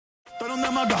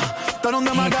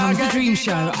comes the Dream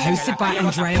Show, hosted by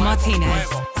Andrea Martinez.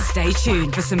 Stay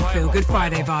tuned for some feel-good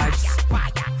Friday vibes.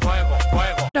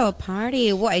 Little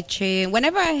party, what a tune.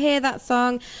 Whenever I hear that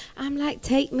song, I'm like,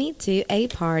 take me to a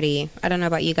party. I don't know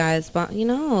about you guys, but you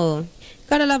know,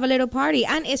 gotta love a little party.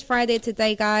 And it's Friday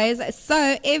today, guys.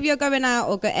 So if you're going out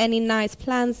or got any nice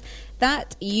plans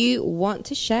that you want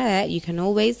to share, you can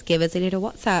always give us a little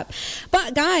WhatsApp.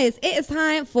 But guys, it is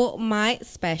time for my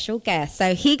special guest.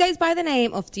 So he goes by the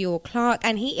name of Dior Clarke,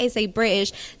 and he is a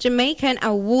British Jamaican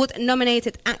award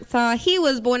nominated actor. He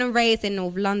was born and raised in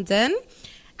North London.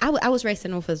 I was raised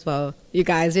in North as well, you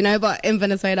guys, you know, but in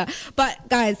Venezuela. But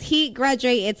guys, he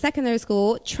graduated secondary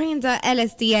school, trained at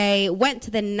LSDA, went to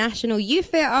the National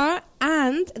Youth Theatre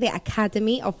and the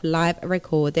Academy of Live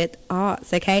Recorded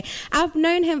Arts, okay? I've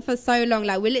known him for so long.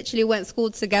 Like, we literally went to school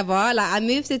together. Like, I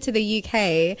moved to the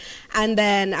UK, and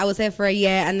then I was here for a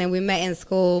year, and then we met in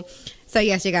school. So,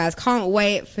 yes, you guys, can't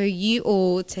wait for you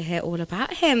all to hear all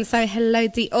about him. So, hello,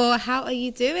 Dior. How are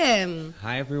you doing?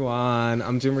 Hi, everyone.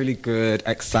 I'm doing really good.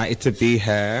 Excited to be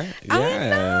here. Yeah. I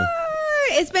know.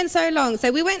 It's been so long. So,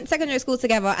 we went secondary school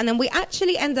together, and then we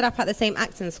actually ended up at the same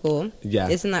acting school. Yeah.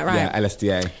 Isn't that right? Yeah,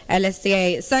 LSDA.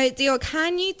 LSDA. So, Dior,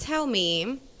 can you tell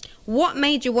me what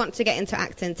made you want to get into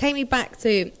acting? Take me back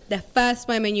to the first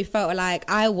moment you felt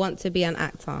like, I want to be an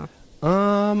actor.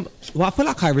 Well, I feel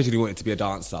like I originally wanted to be a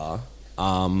dancer.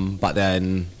 But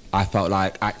then I felt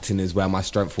like acting is where my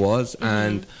strength was,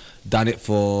 and done it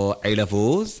for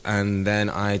A-levels, and then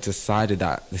I decided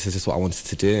that this is just what I wanted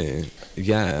to do.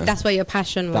 Yeah. That's where your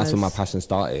passion was. That's where my passion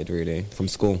started, really, from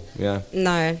school. Yeah.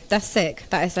 No, that's sick.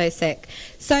 That is so sick.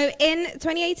 So in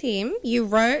 2018, you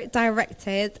wrote,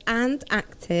 directed and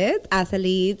acted as a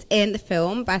lead in the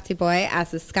film Batty Boy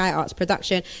as a Sky Arts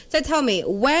production. So tell me,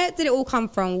 where did it all come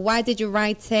from? Why did you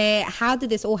write it? How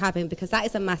did this all happen? Because that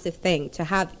is a massive thing, to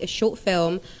have a short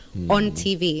film on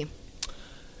TV.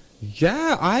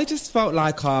 Yeah, I just felt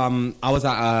like I was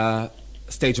at a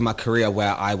stage in my career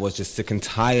where I was just sick and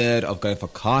tired of going for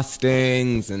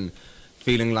castings and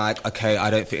feeling like, okay,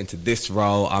 I don't fit into this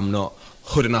role, I'm not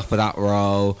hood enough for that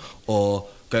role, or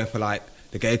going for like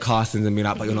the gay castings and being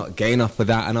like, but you're not gay enough for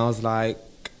that. And I was like,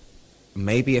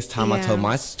 maybe it's time I told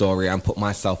my story and put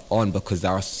myself on, because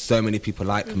there are so many people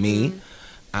like me.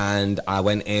 And I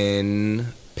went in,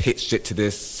 pitched it to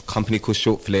this company called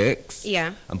Short Flicks.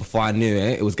 Yeah. And before I knew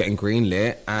it, it was getting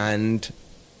greenlit, and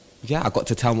yeah, I got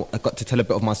to tell a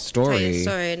bit of my story.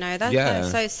 Sorry, no,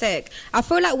 that's so sick. I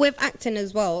feel like with acting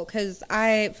as well, because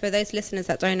for those listeners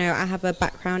that don't know, I have a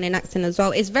background in acting as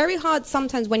well. It's very hard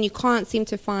sometimes when you can't seem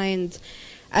to find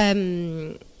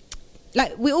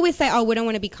like, we always say, oh, we don't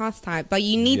want to be cast type, but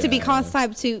you need to be cast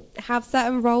type to have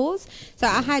certain roles. So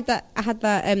I had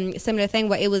that similar thing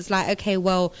where it was like, okay,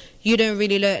 well, you don't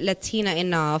really look Latina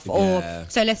enough, or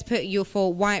so let's put you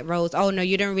for white roles. Oh no,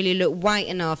 you don't really look white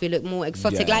enough, you look more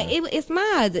exotic. Like, it's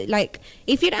mad. Like,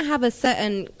 if you don't have a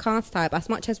certain cast type, as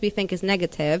much as we think is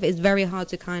negative, it's very hard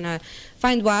to kind of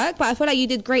find work. But I feel like you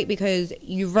did great, because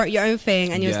you wrote your own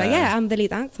thing, and you was like, yeah, I'm the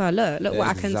lead actor, look what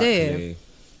I can do.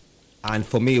 And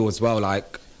for me as well,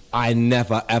 like, I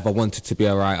never ever wanted to be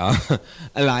a writer.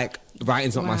 Like,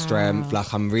 writing's not my strength.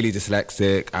 Like, I'm really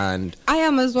dyslexic, and I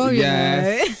am as well. So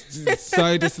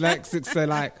dyslexic. So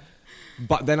like,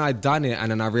 but then I done it, and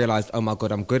then I realized, oh my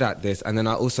god, I'm good at this. And then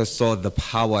I also saw the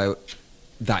power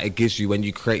that it gives you when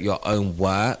you create your own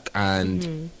work,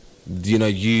 and you know,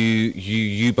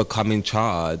 you become in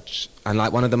charge. And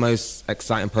like, one of the most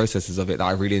exciting processes of it that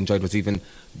I really enjoyed was even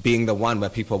being the one where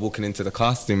people are walking into the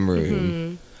casting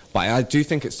room. But I do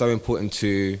think it's so important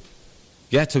to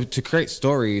create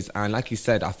stories. And like you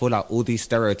said, I feel like all these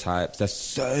stereotypes, there's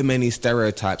so many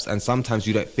stereotypes, and sometimes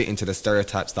you don't fit into the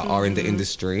stereotypes that are in the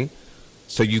industry.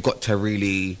 So you got to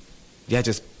really,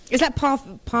 just... Is that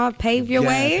pave your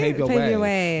way? Pave your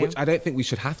way. Which I don't think we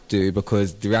should have to,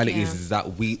 because the reality is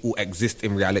that we all exist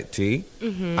in reality.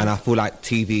 And I feel like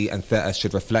TV and theatre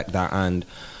should reflect that, and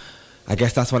I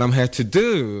guess that's what I'm here to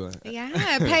do.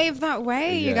 Yeah, pave that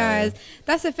way, you guys.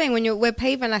 That's the thing, when we're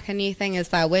paving like a new thing, is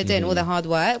that we're doing all the hard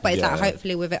work, but it's like,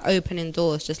 hopefully with it opening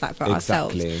doors, just like for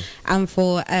ourselves and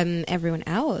for everyone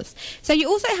else. So you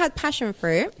also had Passion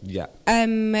Fruit,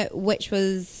 which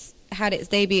had its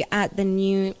debut at the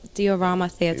new Diorama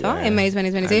Theatre in May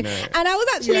 2022, and I was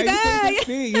actually there.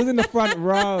 You was in the front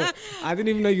row. I didn't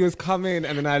even know you was coming,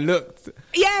 and then I looked.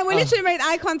 Yeah, we literally made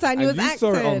eye contact, and you was acting.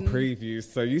 You saw it on preview,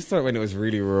 so you saw it when it was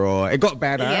really raw. It got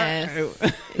better. Yes.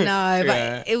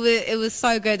 But it was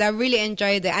so good. I really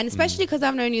enjoyed it, and especially because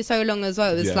I've known you so long as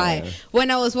well. It was like,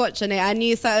 when I was watching it, I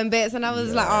knew certain bits, and I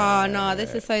was like, oh no,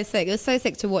 this is so sick. It was so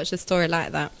sick to watch a story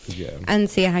like that and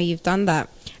see how you've done that.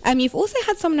 You've also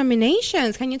had some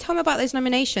nominations. Can you tell me about those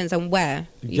nominations and where?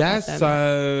 Yes,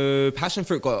 so Passion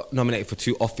Fruit got nominated for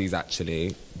 2 Offies,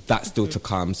 actually. That's still to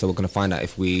come, so we're going to find out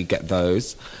if we get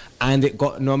those. And it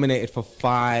got nominated for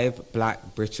 5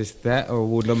 Black British Theatre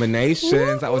Award nominations.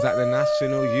 Woo! That was at the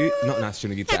National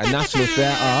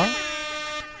Theatre.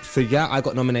 So yeah, I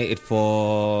got nominated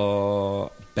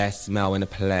for Best Male in a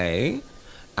Play,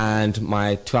 and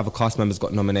my 2 other cast members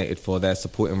got nominated for their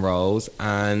supporting roles,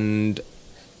 and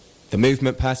the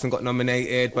movement person got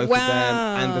nominated, both of them,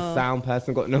 and the sound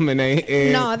person got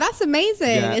nominated. No, that's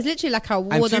amazing. Yeah. It's literally like a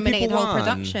award-nominated whole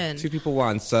production. 2 people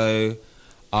won. So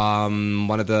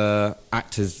one of the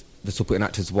actors, the supporting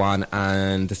actors won,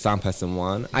 and the sound person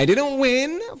won. I didn't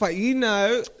win, but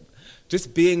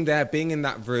just being there, being in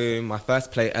that room, my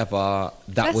first play ever,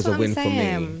 that was a win for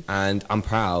me. And I'm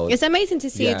proud. It's amazing to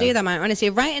see you do that, man. Honestly,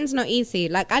 writing's not easy.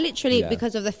 Like, I literally,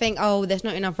 because of the thing, there's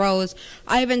not enough roles,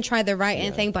 I even tried the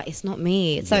writing thing, but it's not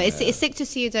me. So it's sick to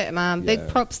see you do it, man. Big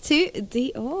props to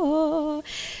Dior.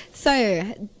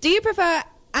 So, do you prefer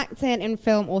acting in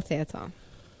film or theatre?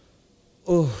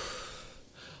 Oh,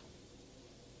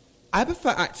 I prefer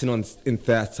acting in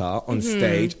theatre, on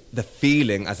stage, the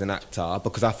feeling as an actor,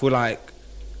 because I feel like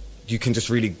you can just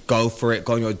really go for it,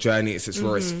 go on your journey, it's its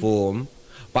rawest form.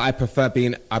 But I prefer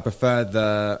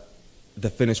the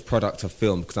finished product of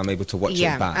film, because I'm able to watch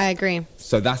it back. Yeah, I agree.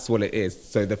 So that's what it is.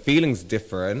 So the feeling's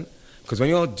different, because when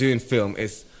you're doing film,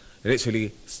 it's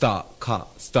literally start, cut.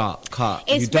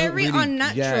 It's very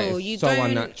unnatural. Yeah, it's so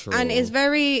unnatural. And it's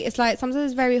like, sometimes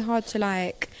it's very hard to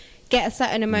like get a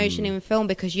certain emotion in film,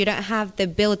 because you don't have the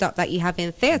build-up that you have in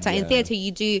theatre. In theatre,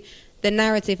 you do the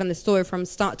narrative and the story from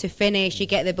start to finish. You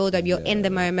get the build-up, you're in the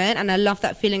moment. And I love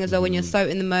that feeling as well when you're so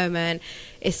in the moment.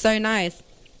 It's so nice.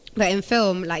 But in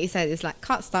film, like you said, it's like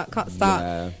cut, start.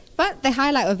 Yeah. But the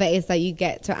highlight of it is that you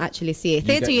get to actually see it.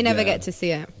 Theatre, you never get to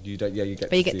see it. You don't. Yeah, you get.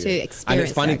 But you get to experience it. And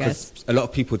it's funny because a lot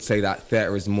of people would say that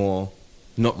theatre is more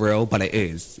not real, but it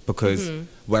is, because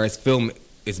whereas film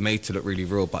is made to look really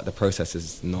real, but the process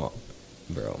is not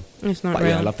real. It's not real.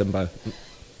 Yeah, I love them both.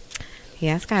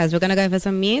 Yes, guys, we're gonna go for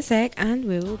some music, and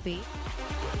we will be.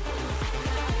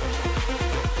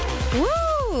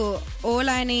 Woo! All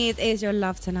I need is your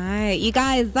love tonight. You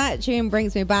guys, that tune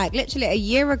brings me back. Literally a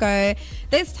year ago,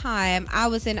 this time, I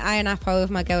was in Ayanapo with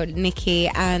my girl Nikki,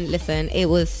 and listen, it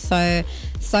was so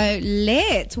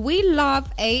lit. We love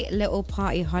a little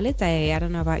party holiday. I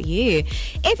don't know about you.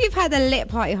 If you've had a lit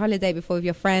party holiday before with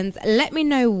your friends, let me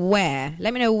know where.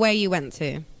 Let me know where you went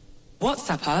to.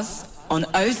 WhatsApp us on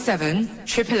 07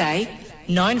 888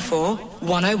 94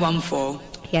 1014.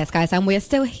 Yes, guys, and we're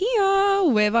still here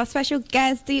with our special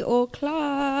guest, Dior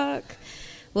Clarke.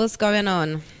 What's going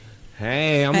on?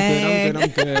 Hey, I'm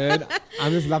good.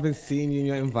 I'm just loving seeing you in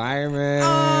your environment.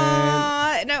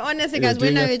 No, honestly, guys,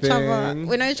 we know each other.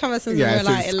 We know each other since we were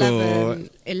like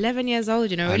 11 years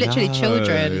old. You know, we're literally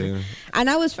children. And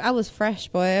I was fresh,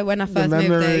 boy, when I first moved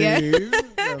there. Yeah,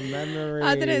 the memories.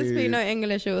 I didn't speak no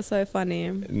English. It was so funny.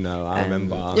 No, I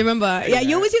remember. You remember? Yeah,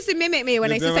 you always used to mimic me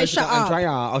when I used to say "shut up."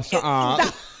 Andrea, shut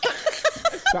up.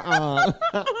 Shut up.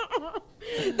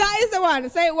 That is the one.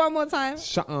 Say it one more time.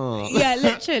 Shut up. Yeah,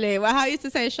 literally. Well, how I used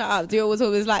to say shut up. Dior was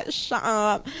always like, shut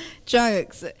up.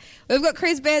 Jokes. We've got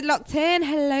Chris Beard locked in.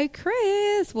 Hello,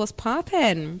 Chris. What's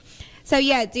poppin'? So,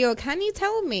 yeah, Dior, can you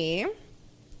tell me,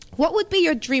 what would be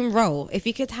your dream role? If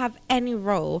you could have any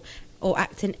role or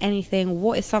act in anything,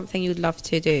 what is something you'd love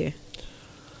to do?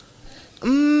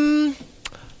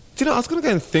 Do you know, I was going to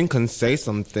go and think and say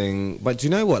something, but do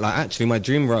you know what? Like, actually, my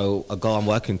dream role, a goal I'm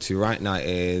working to right now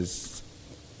is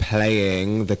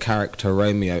playing the character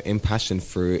Romeo in Passion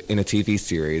Fruit in a TV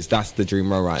series. That's the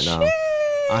dream role right now. Jeez.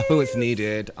 I feel it's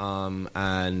needed,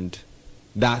 and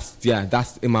that's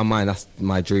in my mind. That's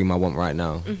my dream I want right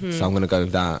now. So I'm gonna go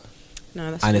with that. No,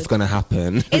 that's and good. it's gonna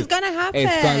happen. It's gonna happen.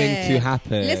 It's going to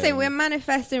happen. Listen, we're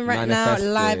manifesting now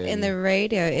live in the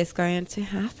radio. It's going to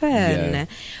happen. Yeah.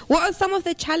 What are some of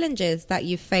the challenges that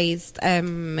you faced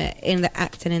in the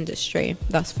acting industry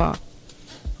thus far?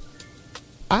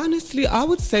 Honestly, I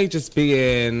would say just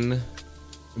being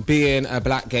a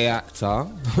black gay actor.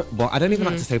 Well, I don't even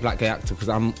like to say black gay actor because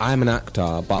I'm an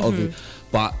actor, but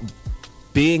but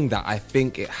being that, I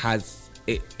think it's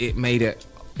made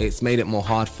it more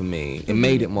hard for me. It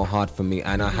made it more hard for me,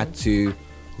 and I had to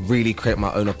really create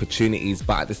my own opportunities.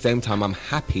 But at the same time, I'm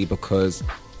happy because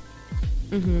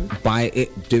by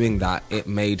it doing that, it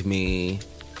made me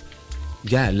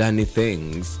learn new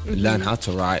things, learn how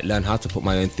to write, learn how to put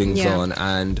my own things on,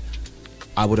 and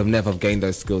I would have never gained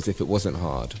those skills if it wasn't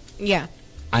hard. Yeah.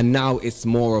 And now it's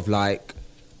more of like,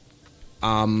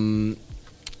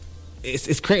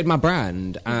 it's created my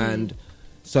brand, and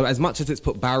So as much as it's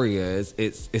put barriers,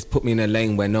 it's put me in a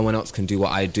lane where no one else can do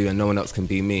what I do and no one else can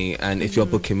be me. And if you're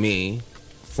booking me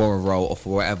for a role or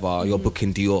for whatever, you're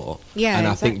booking Dior. Yeah, and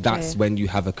I exactly. think that's when you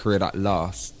have a career that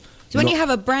lasts. So when you have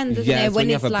a brand, isn't it? When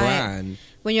you it's have a like brand.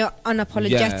 when you're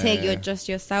unapologetic, Yeah. you're just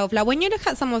yourself. Like when you look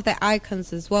at some of their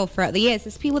icons as well throughout the years,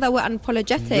 it's people that were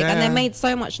unapologetic and they made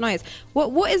so much noise.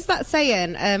 What is that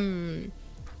saying?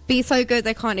 Be so good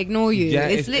they can't ignore you. Yeah,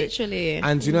 it's literally.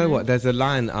 And you know what? There's a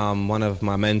line. One of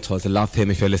my mentors, I love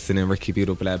him. If you're listening, Ricky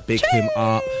Beadle Blair, big him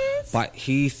up. But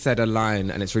he said a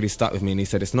line, and it's really stuck with me. And he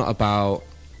said, "It's not about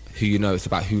who you know; it's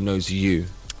about who knows you."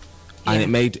 And it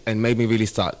made me really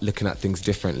start looking at things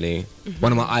differently.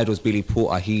 One of my idols, Billy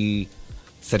Porter, he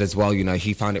said as well, you know,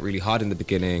 he found it really hard in the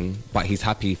beginning, but he's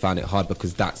happy he found it hard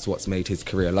because that's what's made his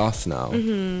career last now.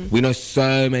 We know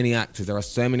so many actors. There are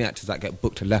so many actors that get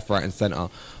booked to left, right and centre,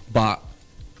 but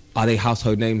are they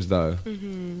household names though?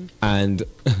 And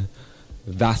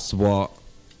that's what...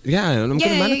 Yeah, I'm going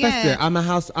to manifest it. I'm a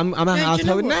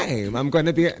household name. I'm going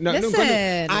to be... I'm not even going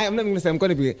to say I'm going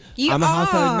to be... I'm a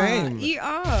household name. You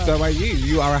are. So are you.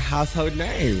 You are a household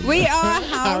name. We are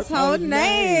household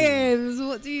names.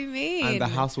 What do you mean? And the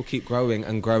house will keep growing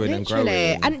and growing and growing.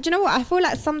 And do you know what? I feel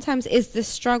like sometimes it's the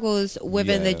struggles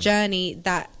within the journey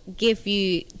that give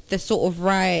you the sort of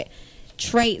right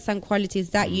traits and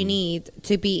qualities that you need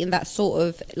to be in that sort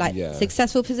of like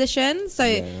successful position. So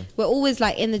we're always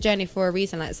like in the journey for a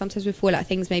reason. Like sometimes we feel like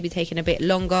things may be taking a bit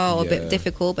longer or a bit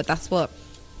difficult, but that's what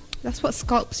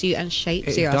sculpts you and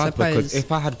shapes you, I suppose. Because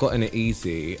if I had gotten it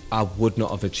easy, I would not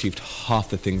have achieved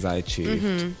half the things I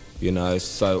achieved. You know,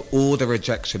 so all the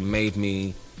rejection made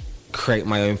me create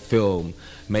my own film,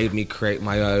 made me create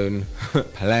my own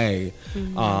play,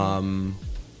 and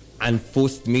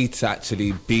forced me to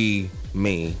actually be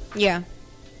me. Yeah.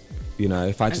 You know,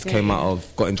 if I just came out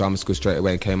of, got in drama school straight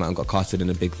away and came out and got casted in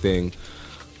a big thing,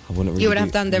 I wouldn't really... You would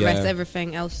have done the rest,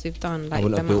 everything else you've done, like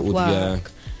the amount of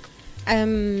work.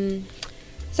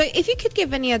 So if you could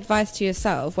give any advice to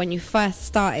yourself when you first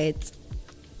started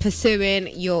pursuing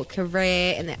your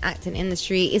career in the acting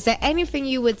industry, is there anything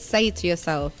you would say to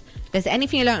yourself? Is there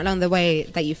anything you learned along the way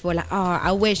that you feel like, oh,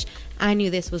 I wish I knew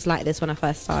this was like this when I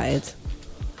first started?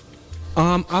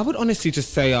 I would honestly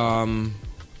just say, I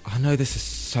know this is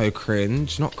so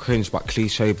cringe, not cringe, but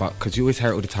cliche, but because you always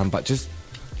hear it all the time, but just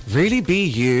really be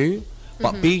you,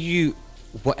 but be you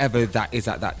whatever that is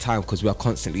at that time, because we are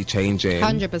constantly changing.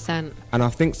 100%. And I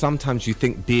think sometimes you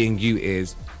think being you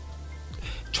is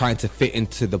trying to fit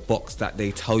into the box that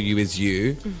they tell you is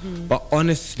you, but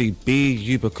honestly, be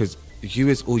you, because you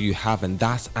is all you have, and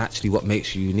that's actually what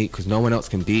makes you unique, because no one else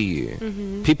can be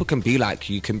you. People can be like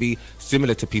you, can be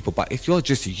similar to people, but if you're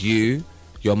just you,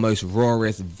 your most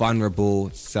rawest,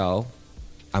 vulnerable self,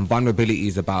 and vulnerability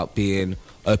is about being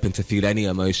open to feel any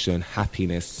emotion,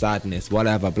 happiness, sadness,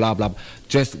 whatever, blah, blah, blah.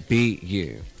 Just be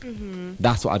you.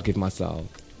 That's what I'd give myself.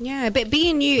 Yeah, but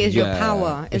being you is your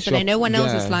power, isn't it? No one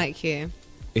else is like you.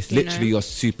 It's literally your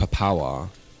superpower,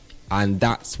 and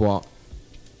that's what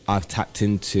I've tapped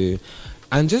into.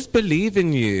 And just believe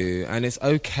in you, and it's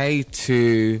okay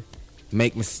to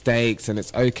make mistakes, and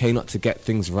it's okay not to get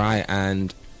things right,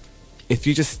 and if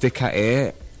you just stick at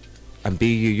it and be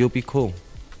you, you'll be cool.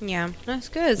 Yeah, that's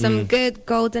good. Some good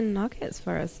golden nuggets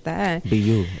for us there. Be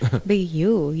you. Be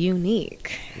you,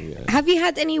 unique. Have you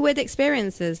had any weird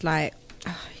experiences, like,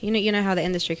 you know how the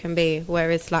industry can be,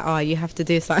 where it's like, oh, you have to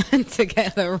do something to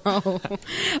get the role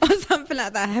or something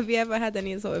like that? Have you ever had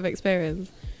any sort of experience?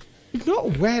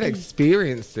 Not weird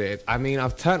experiences. I mean,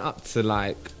 I've turned up to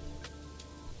like,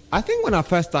 I think when I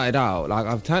first started out, like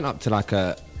I've turned up to like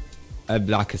a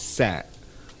set,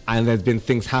 and there's been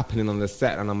things happening on the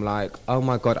set, and I'm like, oh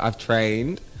my God, I've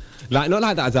trained. Like, not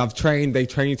like that, as I've trained, they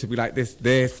train you to be like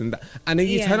this, and that. And then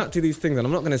you turn up to these things, and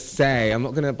I'm not going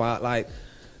to, but like,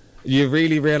 you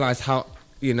really realise how,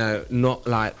 you know, not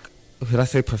like, should I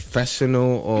say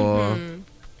professional or...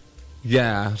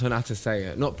 Yeah, I don't know how to say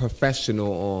it. Not professional,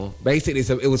 or basically,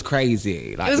 so it was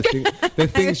crazy. Like the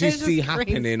things you see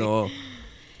happening, or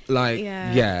like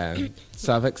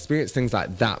So I've experienced things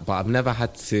like that, but I've never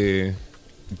had to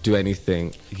do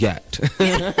anything yet.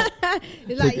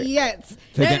 It's like yet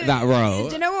to get that role.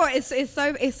 Do you know what?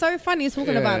 It's so funny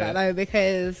talking about that though,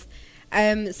 because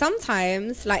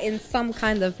sometimes, like in some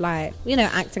kind of like, you know,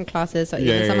 acting classes or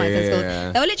even some acting school,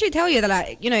 they'll literally tell you that,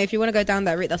 like, you know, if you want to go down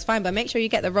that route, that's fine, but make sure you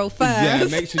get the role first. Yeah,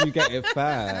 make sure you get it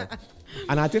first.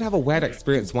 And I did have a weird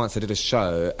experience once. I did a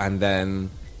show, and then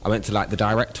I went to like, the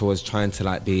director was trying to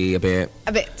like be a bit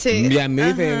too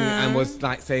moving, and was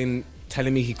like telling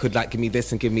me he could like give me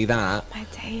this and give me that. My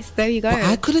days, there you go. But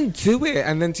I couldn't do it,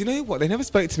 and then do you know what? They never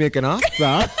spoke to me again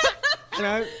after. You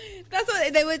know. That's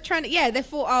what they were trying to. Yeah, they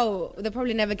thought, oh, they'll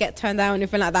probably never get turned down or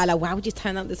anything like that. Like, why would you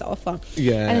turn down this offer?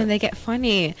 Yeah. And then they get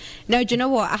funny. No, do you know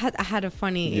what? I had a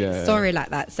funny story like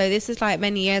that. So this is like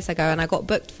many years ago, and I got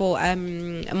booked for a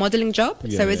modeling job.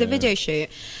 So it was a video shoot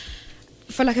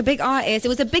for like a big artist. It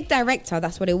was a big director.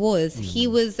 That's what it was. He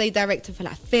was a director for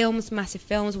like films, massive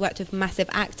films, worked with massive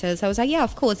actors. So I was like, yeah,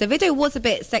 of course. The video was a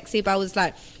bit sexy, but I was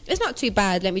like, it's not too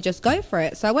bad. Let me just go for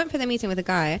it. So I went for the meeting with a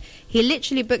guy. He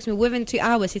literally booked me within 2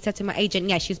 hours. He said to my agent,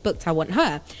 yeah, she's booked. I want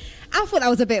her. I thought that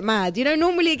was a bit mad. You know,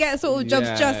 normally you get sort of jobs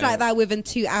just like that within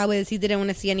 2 hours. He didn't want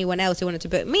to see anyone else. He wanted to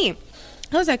book me.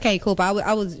 I was okay, cool, but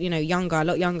I was, you know, younger, a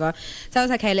lot younger. So I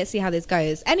was okay, let's see how this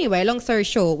goes. Anyway, long story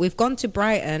short, we've gone to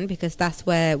Brighton because that's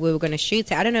where we were going to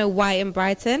shoot it. I don't know why in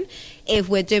Brighton, if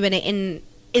we're doing it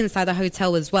inside a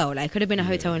hotel as well. Like, it could have been a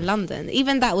hotel in London.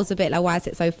 Even that was a bit like, why is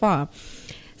it so far?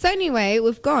 So anyway,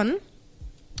 we've gone.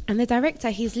 And the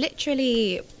director, he's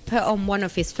literally put on one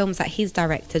of his films that he's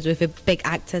directed with big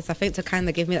actors, I think, to kind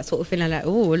of give me that sort of feeling like,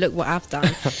 oh, look what I've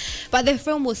done. But the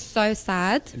film was so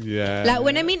sad. Yeah. Like,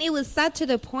 when I mean it was sad to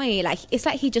the point, like, it's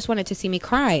like he just wanted to see me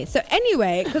cry. So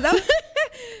anyway, because I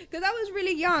was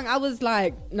really young, I was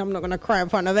like, no, I'm not going to cry in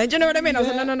front of it. Do you know what I mean? I was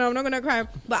like, no, I'm not going to cry.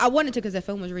 But I wanted to because the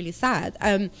film was really sad.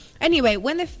 Anyway,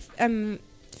 when the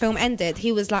film ended,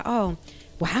 he was like, oh,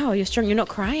 wow, you're strong. You're not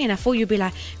crying. I thought you'd be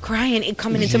like crying and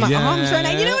coming into my arms, right?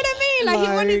 Like, you know what I mean? Like, he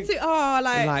wanted to,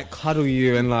 like cuddle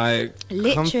you and like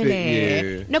comfort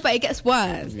you. No, but it gets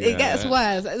worse. It gets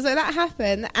worse. So that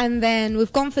happened, and then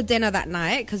we've gone for dinner that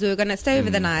night because we were going to stay over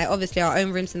the night. Obviously, our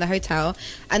own rooms in the hotel,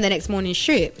 and the next morning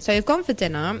shoot. So we've gone for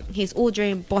dinner. He's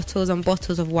ordering bottles and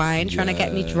bottles of wine, trying to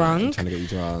get me drunk. Trying to get you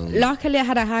drunk. Luckily, I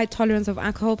had a high tolerance of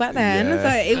alcohol back then, so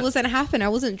it wasn't happening. I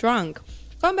wasn't drunk.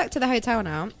 Going back to the hotel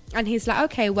now, and he's like,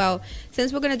 okay, well,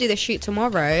 since we're going to do the shoot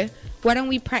tomorrow, why don't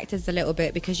we practice a little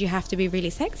bit because you have to be really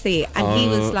sexy. And he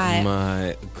was like,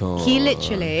 my God. He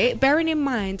literally, bearing in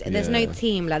mind, there's no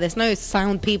team, like there's no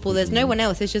sound people, there's no one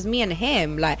else, it's just me and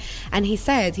him, like. And he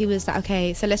said, he was like,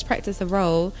 okay, so let's practice the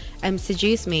role and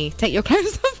seduce me, take your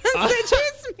clothes off and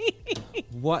seduce me.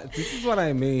 What? This is what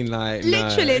I mean, like,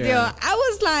 literally, Dior. I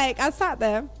was like, I sat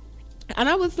there and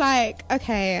I was like,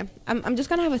 okay, I'm just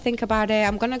gonna have a think about it.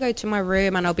 I'm gonna go to my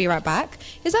room and I'll be right back.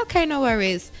 He's okay, no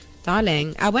worries.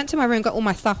 Darling, I went to my room, got all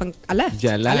my stuff, and I left.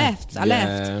 I left.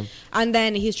 And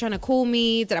then he's trying to call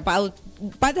me. But by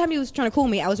the time he was trying to call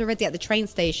me, I was already at the train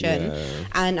station.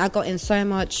 And I got in so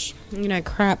much,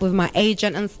 crap with my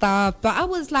agent and stuff. But I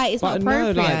was like, it's not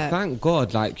appropriate. No, like, thank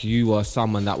God, like, you were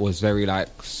someone that was very, like,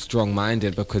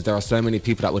 strong-minded, because there are so many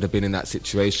people that would have been in that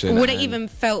situation. Wouldn't even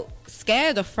felt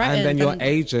scared or threatened. And then your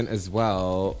agent as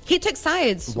well. He took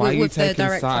sides. Why with are you taking the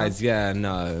director. sides? Yeah,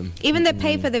 no. Even the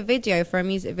pay for the video, for a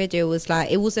music video, was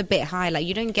like, it was a bit high. Like,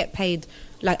 you don't get paid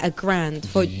like $1,000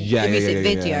 for a music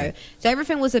video. So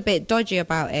everything was a bit dodgy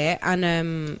about it.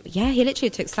 And he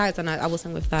literally took sides, and I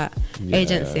wasn't with that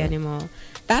agency anymore.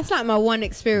 That's like my one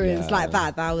experience like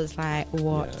that I was like,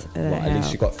 what the hell? At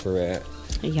least you got through it.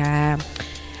 Yeah.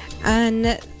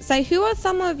 And so who are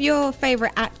some of your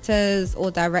favourite actors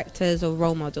or directors or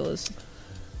role models?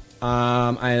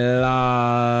 I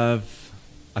love...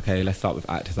 Okay, let's start with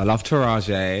actors. I love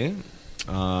Taraji,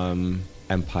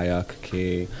 Empire,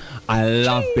 Cookie. I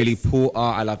love Billy Porter.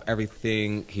 I love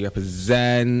everything he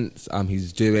represents,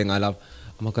 he's doing. I love...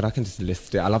 Oh my God, I can just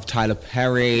list it. I love Tyler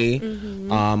Perry.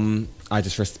 I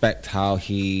just respect how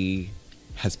he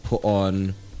has put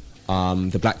on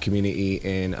the black community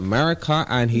in America,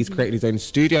 and he's created his own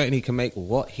studio, and he can make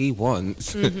what he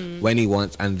wants when he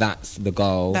wants, and that's the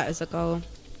goal. That is a goal.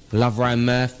 Love Ryan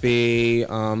Murphy.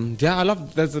 I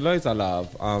love... There's loads I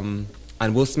love.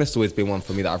 And Will Smith's always been one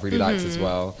for me that I've really liked as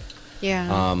well.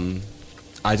 Yeah.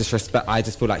 I just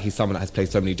feel like he's someone that has played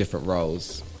so many different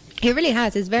roles. He really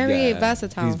has. He's very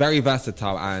versatile. He's very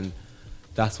versatile, and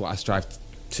that's what I strive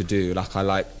to do. Like, I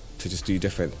like to just do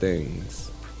different things.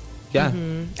 Yeah.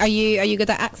 Are you good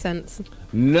at accents?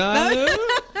 No.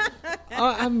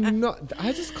 I'm not.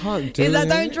 I just can't do it.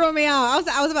 Don't draw me out.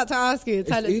 I was about to ask you.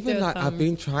 Even like I've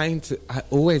been trying to. There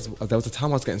was a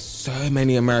time I was getting so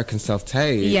many American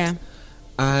self-tapes. Yeah.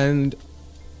 And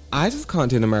I just can't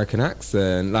do an American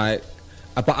accent. Like,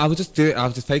 but I would just do it. I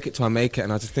would just fake it till I make it.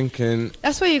 And I was just thinking,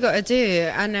 that's what you got to do.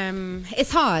 And it's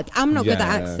hard. I'm not good at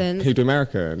accents. Can you do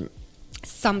American?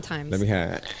 Sometimes. Let me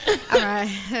hear it. All right.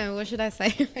 What should I say?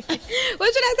 Do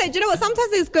you know what? Sometimes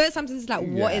it's good. Sometimes it's like,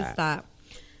 what is that?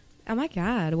 Oh my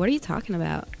God. What are you talking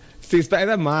about? See, it's better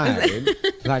than mine.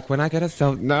 Like, when I get a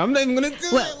self... No, I'm not even going to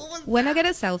do it. When I get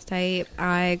a self-tape,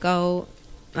 I go...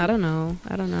 I don't know.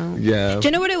 Yeah. Do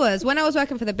you know what it was? When I was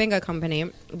working for the bingo company,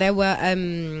 they were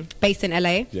based in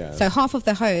LA. Yeah. So half of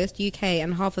the host, UK,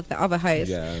 and half of the other hosts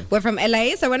Yeah. were from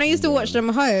LA. So when I used to watch them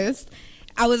host,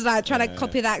 I was like trying to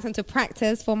copy the accent to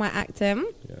practice for my acting.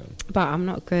 Yeah. But I'm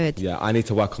not good. Yeah, I need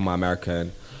to work on my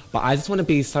American. But I just want to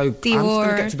be so... Dior. I'm just going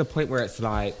to get to the point where it's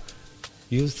like...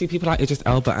 You see people like Idris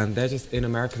Elba and they're just in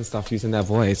American stuff using their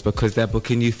voice because they're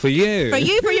booking you for you. For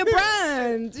you, for your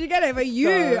brand. You get it? For you.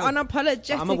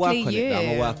 Unapologetically I'm going to work on you. it. I'm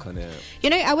going to work on it. You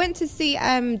know, I went to see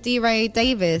D-Ray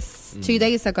Davis 2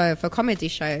 days ago for a comedy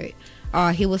show.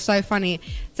 Oh, he was so funny.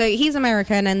 So he's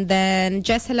American, and then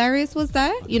Jess Hilarious was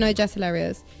there. Okay. You know Jess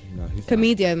Hilarious? No, he's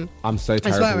comedian. I'm so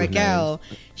terrible. As well, a girl.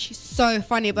 She's so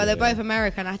funny, but they're both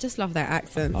American. I just love their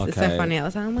accents. Okay. It's so funny. I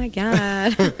was like, oh my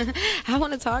God, I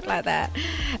want to talk like that.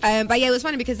 But yeah, it was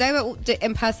funny because they were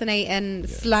impersonating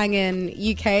slang in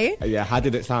UK. Yeah, how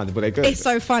did it sound? Were they good? It's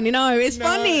so funny. No, it's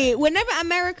funny. Whenever an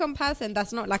American person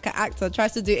that's not like an actor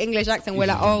tries to do English accent, we're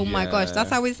like, oh my gosh, that's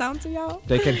how we sound to y'all.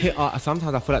 They can hit.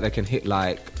 Sometimes I feel like they can hit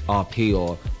like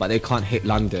RP but they can't hit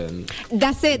London.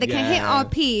 That's it. They can hit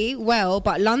RP well,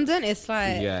 but London, it's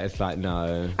like... Yeah, it's like,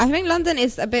 no. I think London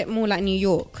is a bit more like New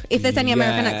York. If there's any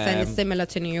American accent, it's similar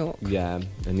to New York. Yeah,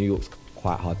 and New York's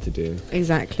quite hard to do.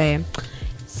 Exactly.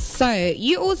 So,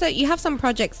 you have some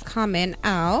projects coming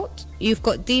out. You've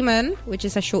got Demon, which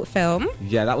is a short film.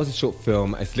 Yeah, that was a short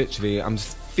film. It's literally, I'm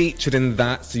just featured in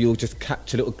that, so you'll just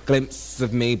catch a little glimpse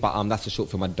of me, but that's a short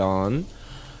film I've done.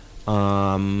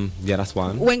 Yeah, that's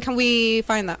one. When can we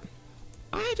find that?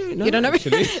 I don't know. You don't know?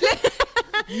 Actually.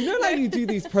 You know, like you do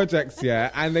these projects,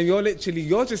 and then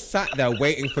you're just sat there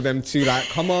waiting for them to like,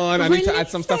 come on, I need to add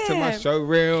some stuff to my show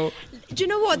reel. Do you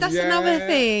know what? That's another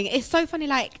thing. It's so funny.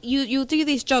 Like you'll do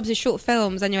these jobs, these short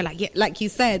films, and you're like, like you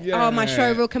said, oh, my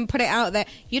show reel can put it out there.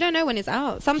 You don't know when it's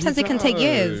out. Sometimes it can take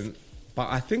years. But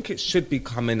I think it should be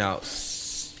coming out.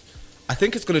 I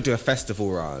think it's going to do a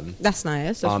festival run. That's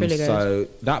nice. That's really good. So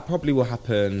that probably will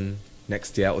happen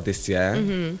next year or this year.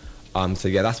 Mm-hmm. So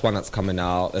yeah, that's one that's coming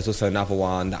out. There's also another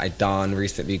one that I done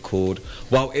recently called,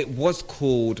 it was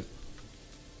called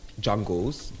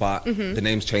Jungles, but the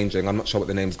name's changing. I'm not sure what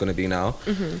the name's going to be now.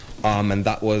 Mm-hmm. And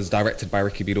that was directed by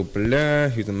Ricky Beadle Blur,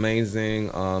 who's amazing.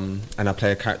 And I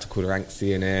play a character called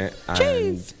Ranksy in it. And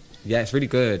Jeez. Yeah, it's really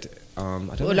good. I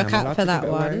don't know. Look out for that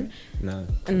one. No.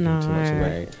 Too much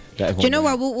away. Do you know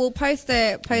what? We'll post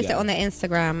it on the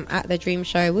Instagram at The Dream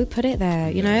Show. We'll put it there.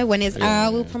 You know, when it's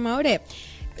out, we'll promote it.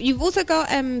 You've also got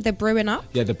the Brewing Up.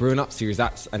 Yeah, the Brewing Up series.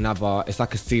 That's another. It's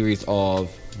like a series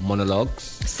of monologues.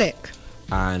 Sick.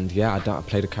 And yeah, I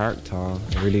played a character, a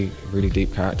really, really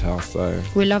deep character. So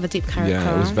we love a deep character.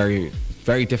 Yeah, it was very,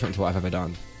 very different to what I've ever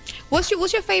done. What's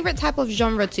your favorite type of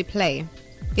genre to play?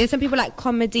 Yeah, some people like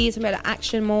comedy, some people like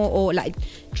action more, or like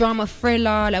drama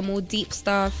thriller, like more deep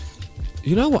stuff.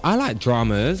 You know what? I like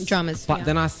dramas. But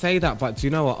then I say that, but do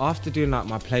you know what? After doing like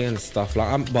my play and stuff,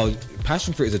 like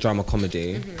Passion Fruit is a drama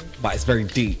comedy, but it's very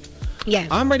deep. Yeah.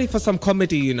 I'm ready for some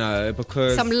comedy, you know,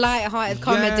 because some light-hearted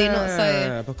comedy, not so.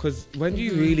 Yeah, because when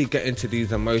you really get into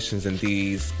these emotions and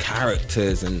these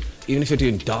characters, and even if you're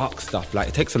doing dark stuff, like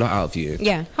it takes a lot out of you.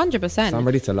 Yeah, 100%. So I'm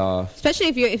ready to laugh. Especially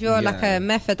if you're like a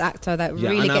method actor that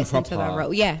really gets into that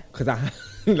role. Yeah. Because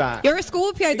like, you're a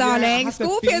Scorpio, darling.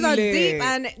 Scorpios are deep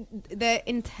and they're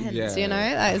intense, you know?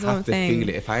 That is one thing. Feel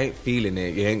it. If I ain't feeling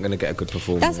it, you ain't going to get a good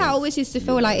performance. That's how I always used to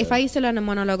feel. Like if I used to learn a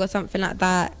monologue or something like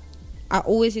that, I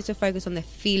always used to focus on the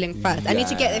feeling first. I need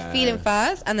to get the feeling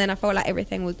first, and then I felt like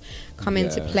everything would come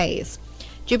into place.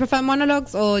 Do you prefer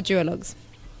monologues or duologues?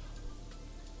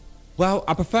 Well,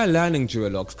 I prefer learning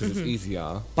duologues because it's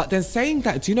easier. But then saying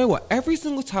that, do you know what? Every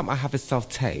single time I have a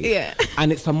self-tape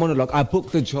and it's a monologue, I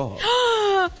book the job.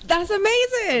 That's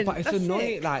amazing. But it's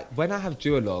annoying. Sick. Like when I have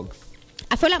duologues,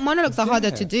 I feel like monologues are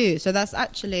harder to do. So that's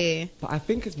actually. But I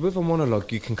think it's with a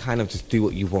monologue, you can kind of just do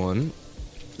what you want.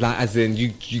 Like as in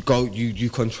you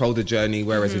control the journey,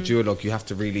 whereas a duologue you have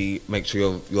to really make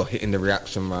sure you're hitting the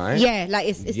reaction right. Yeah, like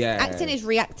it's acting is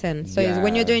reacting. So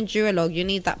when you're doing duologue, you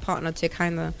need that partner to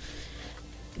kind of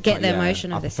get the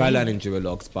emotion of the scene. I prefer learning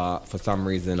duologues, but for some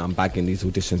reason I'm bagging these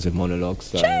auditions with monologues.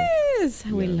 So. Cheers!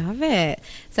 Yeah. We love it.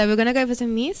 So we're gonna go for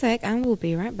some music and we'll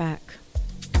be right back.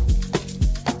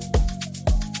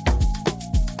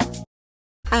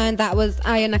 And that was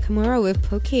Aya Nakamura with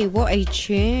Pookie. What a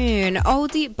tune.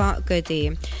 Oldie but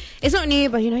goodie. It's not new,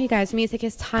 but you know, you guys, music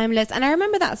is timeless. And I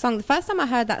remember that song. The first time I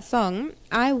heard that song,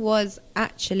 I was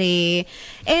actually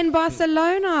in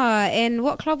Barcelona. In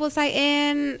what club was I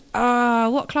in?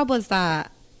 What club was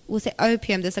that? Was it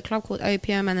Opium? There's a club called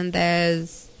Opium, and then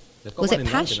there's... Was it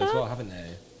Pasha? As well, haven't they?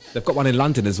 They've got one in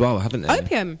London as well, haven't they?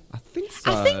 Opium. I think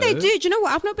so. I think they do. Do you know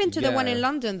what? I've not been to the one in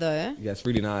London though. Yeah, it's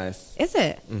really nice. Is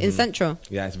it in Central?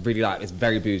 Yeah, it's really it's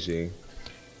very bougie.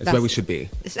 It's where we should be.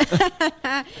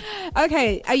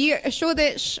 Okay, are you a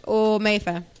Shoreditch or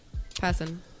Mayfair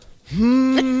person? Do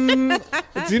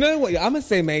you know what? I'm gonna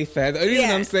say Mayfair. The only reason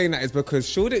I'm saying that is because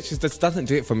Shoreditch just doesn't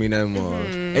do it for me no more.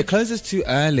 It closes too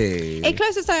early. It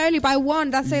closes so early by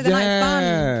 1. That's it. The night's done.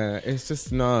 Yeah, it's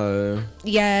just no.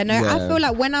 Yeah, no. I feel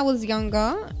like when I was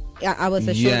younger, I was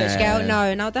a Shoreditch girl.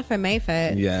 No, definitely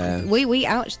Mayfair. Yeah, we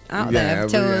out there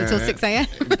till 6 a.m.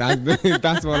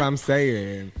 That's what I'm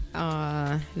saying.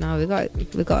 No, we got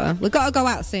to go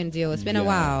out soon, Dior. It's been a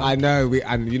while. I know.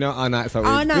 And you know our nights are.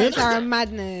 Our nights are a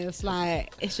madness.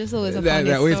 Like it's just always a funny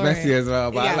they're always story. messy as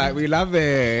well, but like we love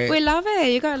it. We love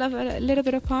it. You gotta love a little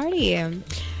bit of party.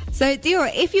 So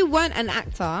Dior, if you weren't an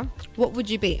actor, what would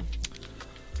you be?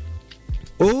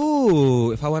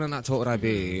 Oh, if I weren't an actor, what would I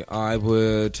be? I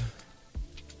would.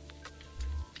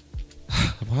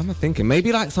 What am I thinking?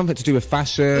 Maybe like something to do with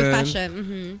fashion. With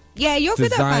fashion, yeah, you're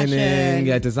good at fashion.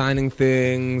 Yeah, designing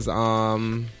things. I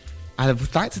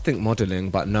would like to think modelling,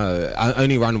 but no,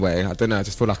 only runway. I don't know. I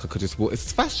just feel like I could just walk.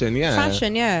 It's fashion, yeah.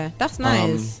 Fashion, yeah, that's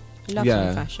nice. Love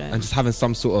some fashion. And just having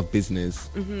some sort of business.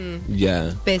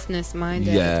 Yeah. Business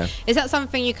minded. Yeah. Is that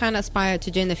something you kind of aspire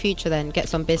to do in the future then? Get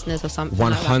some business or something?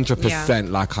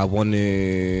 100%. Like I want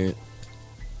to.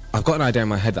 I've got an idea in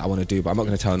my head that I want to do, but I'm not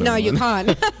going to tell no one. No, you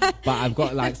can't. But I've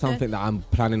got like something that I'm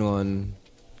planning on.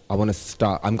 I'm going to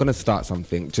start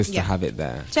something just to have it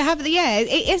there. To have it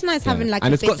is nice having like.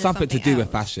 And a it's got something to do else.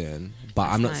 with fashion, but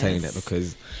I'm not saying it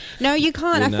because. No, you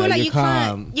can't. I feel like you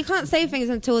can't. You can't say things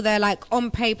until they're like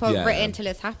on paper, written, till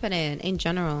it's happening. In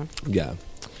general. Yeah.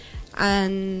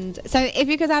 And so, if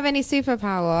you could have any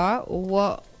superpower,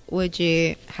 what would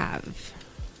you have?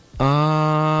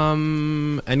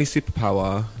 Any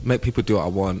superpower, make people do what I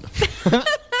want.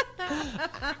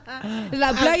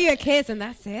 Like blow you a kiss and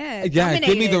that's it. Yeah,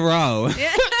 give me the role. Honestly,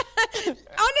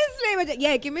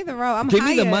 give me the role. Give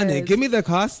me the money. Give me the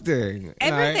casting.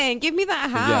 Everything. Give me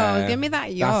that house. Give me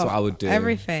that yacht. That's what I would do.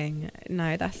 Everything.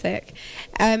 No, that's sick.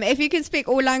 If you could speak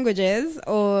all languages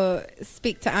or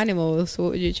speak to animals,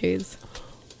 what would you choose?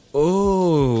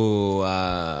 Oh,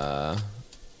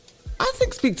 I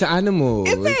think speak to animals.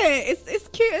 Is it? It's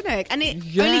cute, isn't it? And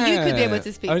only you could be able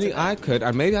to speak to them. Only I could.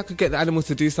 And maybe I could get the animals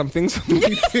to do some things for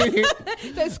me too.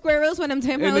 So squirrels, when I'm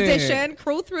doing my audition,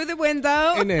 crawl through the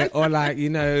window. Innit? Or like,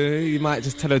 you might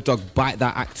just tell a dog, bite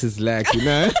that actor's leg,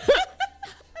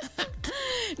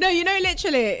 No,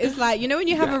 literally, it's like, when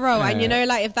you have a role and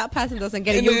like if that person doesn't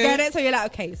get it, you'll get it. So you're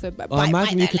like, okay, so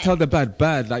imagine you could tell the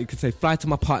bird, like you could say, fly to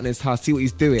my partner's house, see what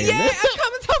he's doing. Yeah,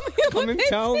 come and tell me. Come and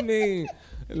tell me.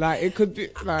 Like it could be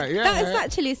like that is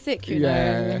actually sick,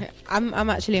 know. I'm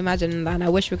actually imagining that, and I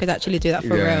wish we could actually do that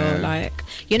for real. Like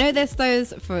there's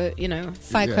those for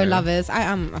psycho lovers. I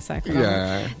am a psycho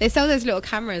lover. They sell those little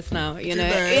cameras now,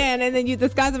 and then you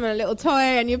disguise them in a little toy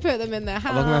and you put them in their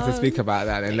house. I'm not gonna have to speak about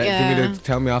that and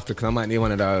tell me after because I might need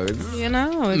one of those. We're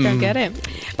gonna get it.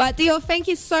 But Dior, thank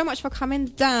you so much for coming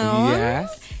down.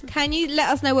 Yes. Can you let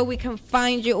us know where we can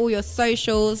find you, all your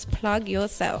socials? Plug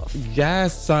yourself.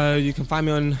 Yes, so you can find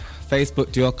me on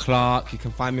Facebook, Dior Clarke. You can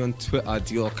find me on Twitter,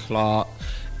 Dior Clarke.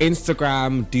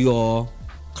 Instagram, Dior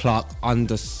Clarke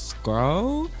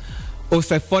 _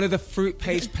 Also, follow the fruit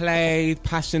page play,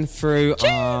 passion fruit.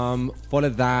 Follow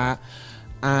that.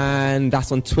 And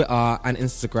that's on Twitter and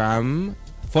Instagram.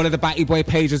 Follow the Batty Boy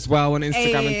page as well on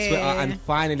Instagram and Twitter. And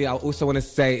finally, I also want to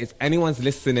say, if anyone's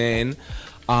listening,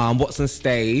 What's on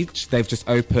Stage, they've just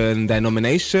opened their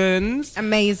nominations.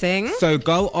 Amazing. So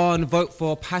go on, vote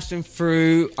for Passion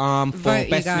Fruit for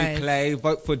Best New Play,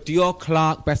 vote for Dior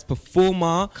Clarke, Best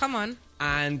Performer. Come on.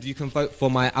 And you can vote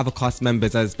for my other cast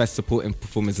members as Best Supporting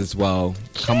Performers as well.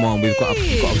 Come on, we've got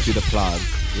to do the plug,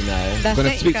 We're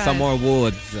going to tweak some more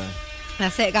awards.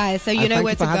 That's it, guys. So you know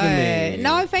where to go.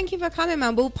 No, thank you for coming,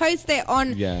 man. We'll post it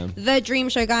on The Dream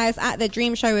Show, guys, at The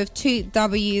Dream Show with 2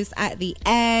 W's at the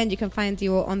end. You can find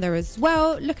Dior on there as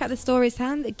well. Look at the stories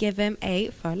and give him a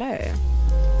follow.